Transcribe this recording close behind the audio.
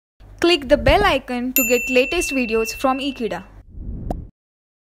Click the bell icon to get latest videos from Ekeeda.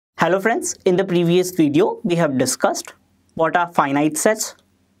 Hello friends, in the previous video we have discussed what are finite sets,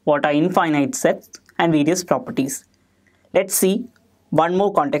 what are infinite sets and various properties. Let's see one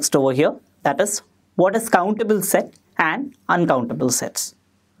more context over here, that is what is countable set and uncountable sets.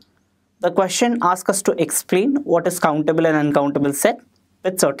 The question asks us to explain what is countable and uncountable set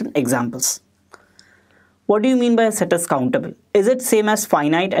with certain examples. What do you mean by a set is countable? Is it same as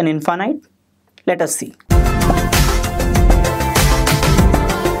finite and infinite? Let us see.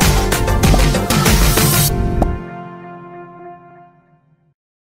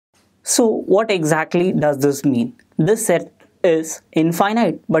 So what exactly does this mean? This set is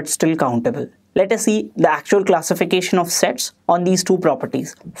infinite but still countable. Let us see the actual classification of sets on these two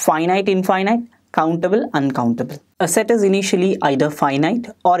properties: finite, infinite, countable, uncountable. A set is initially either finite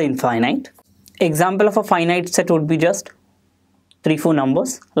or infinite. Example of a finite set would be just 3-4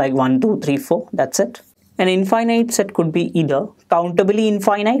 numbers like 1, 2, 3, 4, that's it. An infinite set could be either countably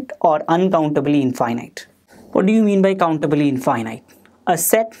infinite or uncountably infinite. What do you mean by countably infinite? A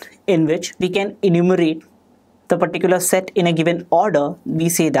set in which we can enumerate the particular set in a given order, we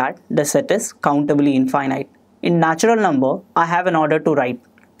say that the set is countably infinite. In natural number, I have an order to write.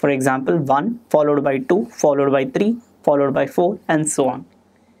 For example, 1 followed by 2 followed by 3 followed by 4 and so on.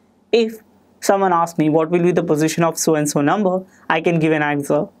 If someone asks me what will be the position of so and so number, I can give an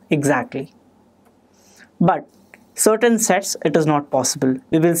answer exactly. But certain sets it is not possible.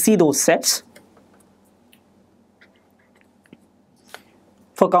 We will see those sets.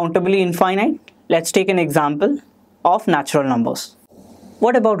 For countably infinite, let's take an example of natural numbers.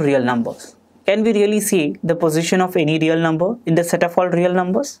 What about real numbers? Can we really say the position of any real number in the set of all real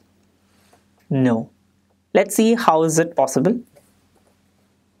numbers? No. Let's see how is it possible.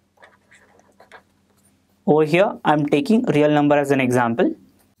 Over here, I'm taking real number as an example.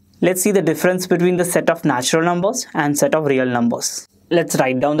 Let's see the difference between the set of natural numbers and set of real numbers. Let's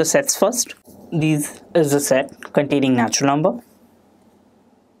write down the sets first. This is the set containing natural number.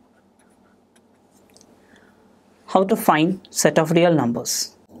 How to find set of real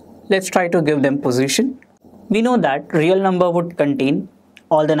numbers? Let's try to give them position. We know that real number would contain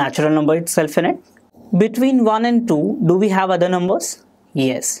all the natural number itself in it. Between 1 and 2, do we have other numbers?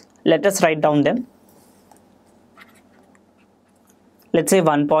 Yes. Let us write down them. Let's say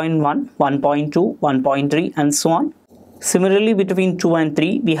 1.1, 1.2, 1.3 and so on. Similarly, between 2 and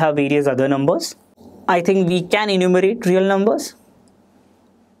 3, we have various other numbers. I think we can enumerate real numbers.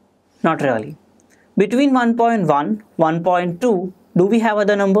 Not really. Between 1.1, 1.2, do we have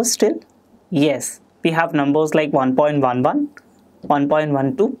other numbers still? Yes, we have numbers like 1.11,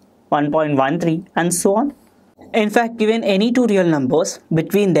 1.12, 1.13 and so on. In fact, given any two real numbers,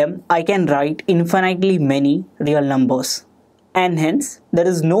 between them I can write infinitely many real numbers. And hence, there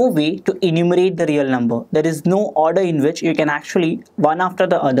is no way to enumerate the real number. There is no order in which you can actually one after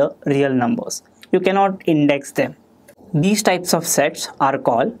the other real numbers. You cannot index them. These types of sets are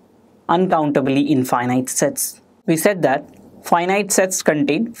called uncountably infinite sets. We said that finite sets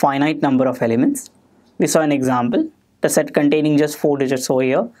contain finite number of elements. We saw an example. The set containing just 4 digits over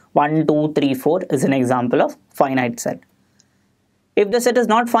here, 1, 2, 3, 4 is an example of finite set. If the set is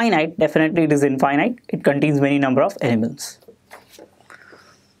not finite, definitely it is infinite. It contains many number of elements.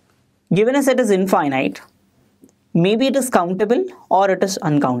 Given a set is infinite, maybe it is countable or it is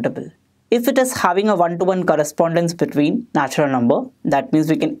uncountable. If it is having a one-to-one correspondence between natural number, that means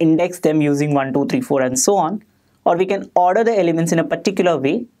we can index them using 1, 2, 3, 4 and so on, or we can order the elements in a particular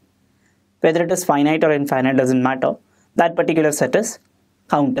way, whether it is finite or infinite doesn't matter, that particular set is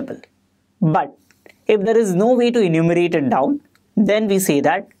countable. But if there is no way to enumerate it down, then we say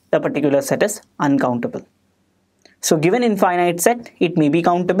that the particular set is uncountable. So given infinite set, it may be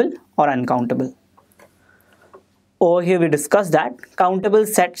countable or uncountable. Over here we discussed that countable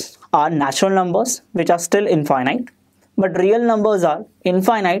sets are natural numbers which are still infinite, but real numbers are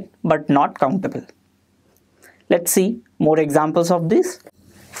infinite but not countable. Let's see more examples of this.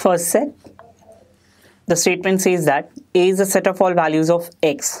 First set, the statement says that A is a set of all values of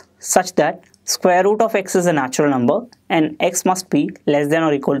x such that square root of x is a natural number and x must be less than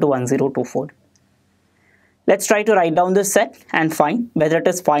or equal to 1024. Let's try to write down this set and find whether it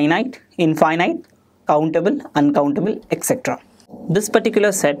is finite, infinite, countable, uncountable, etc. This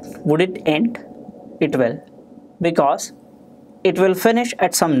particular set, would it end? It will, because it will finish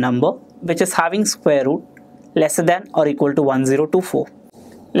at some number which is having square root lesser than or equal to 1024.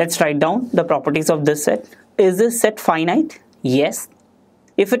 Let's write down the properties of this set. Is this set finite? Yes.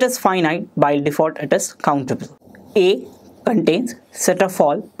 If it is finite, by default it is countable. A contains set of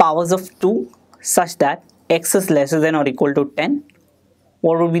all powers of 2 such that x is lesser than or equal to 10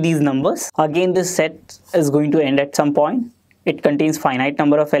 What would be these numbers? Again, this set is going to end at some point. It contains finite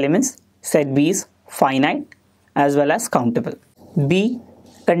number of elements. Set B is finite as well as countable. B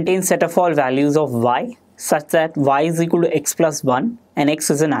contains set of all values of y such that y is equal to x plus 1 and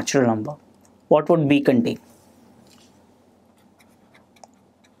x is a natural number. What would B contain?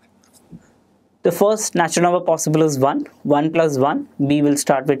 The first natural number possible is 1. 1 plus 1. B will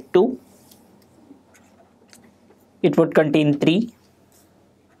start with 2. It would contain 3.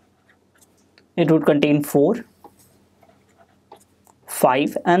 It would contain 4,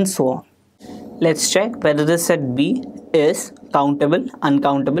 5 and so on. Let's check whether the set B is countable,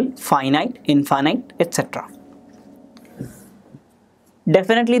 uncountable, finite, infinite, etc.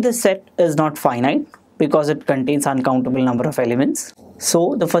 Definitely the set is not finite because it contains uncountable number of elements.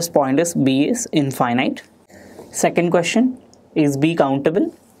 So the first point is B is infinite. Second question, is B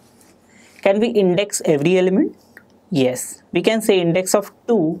countable? Can we index every element? Yes, we can say index of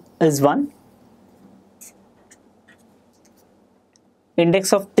 2 is 1.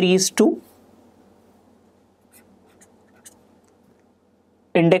 Index of 3 is 2.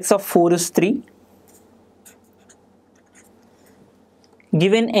 Index of 4 is 3.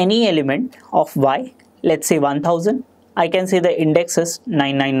 Given any element of y, let's say 1000, I can say the index is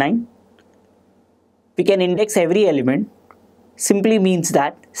 999. We can index every element, simply means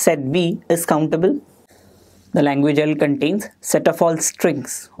that set B is countable. The language L contains set of all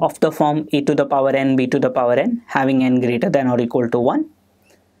strings of the form a to the power n, b to the power n, having n greater than or equal to 1.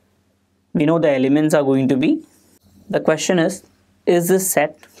 We know the elements are going to be. The question is this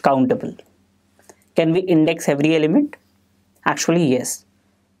set countable? Can we index every element? Actually, yes.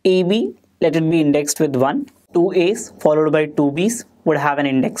 AB, let it be indexed with 1. 2 A's followed by 2 B's would have an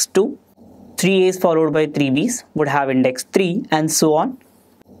index 2. 3 A's followed by 3 B's would have index 3 and so on.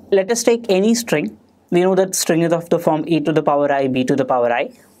 Let us take any string. We know that string is of the form a to the power I, b to the power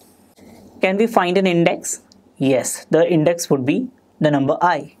I. Can we find an index? Yes, the index would be the number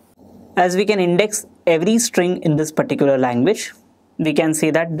I. As we can index every string in this particular language, we can say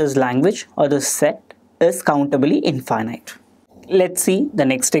that this language or this set is countably infinite. Let's see the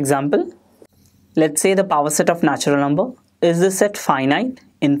next example. Let's say the power set of natural number. Is this set finite,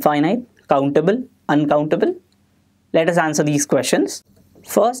 infinite, countable, uncountable? Let us answer these questions.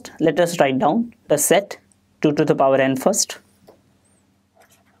 First, let us write down the set 2 to the power n first.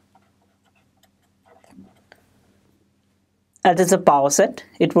 As it's a power set,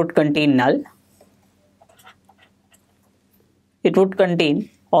 it would contain null. It would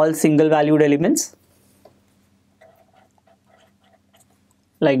contain all single valued elements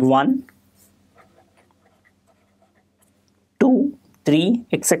like 1, 2, 3,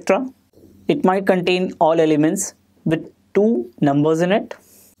 etc. It might contain all elements with 2 numbers in it.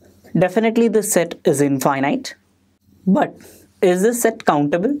 Definitely this set is infinite. But is this set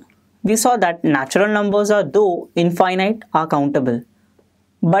countable? We saw that natural numbers are though infinite are countable.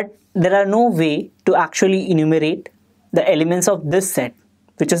 But there are no way to actually enumerate the elements of this set,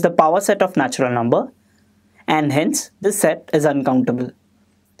 which is the power set of natural number, and hence this set is uncountable.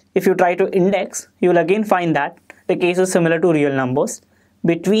 If you try to index, you will again find that the case is similar to real numbers.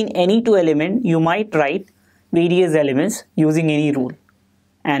 Between any two elements, you might write various elements using any rule,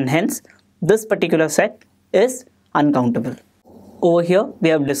 and hence this particular set is uncountable. Over here we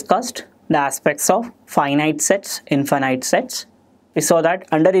have discussed the aspects of finite sets, infinite sets. We saw that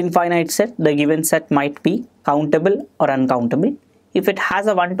under infinite set the given set might be countable or uncountable. If it has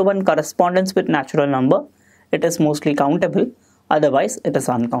a one-to-one correspondence with natural number, it is mostly countable, otherwise it is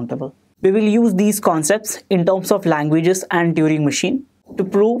uncountable. We will use these concepts in terms of languages and Turing machine to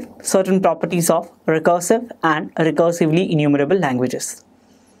prove certain properties of recursive and recursively enumerable languages.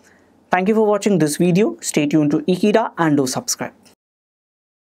 Thank you for watching this video. Stay tuned to Ekeeda and do subscribe.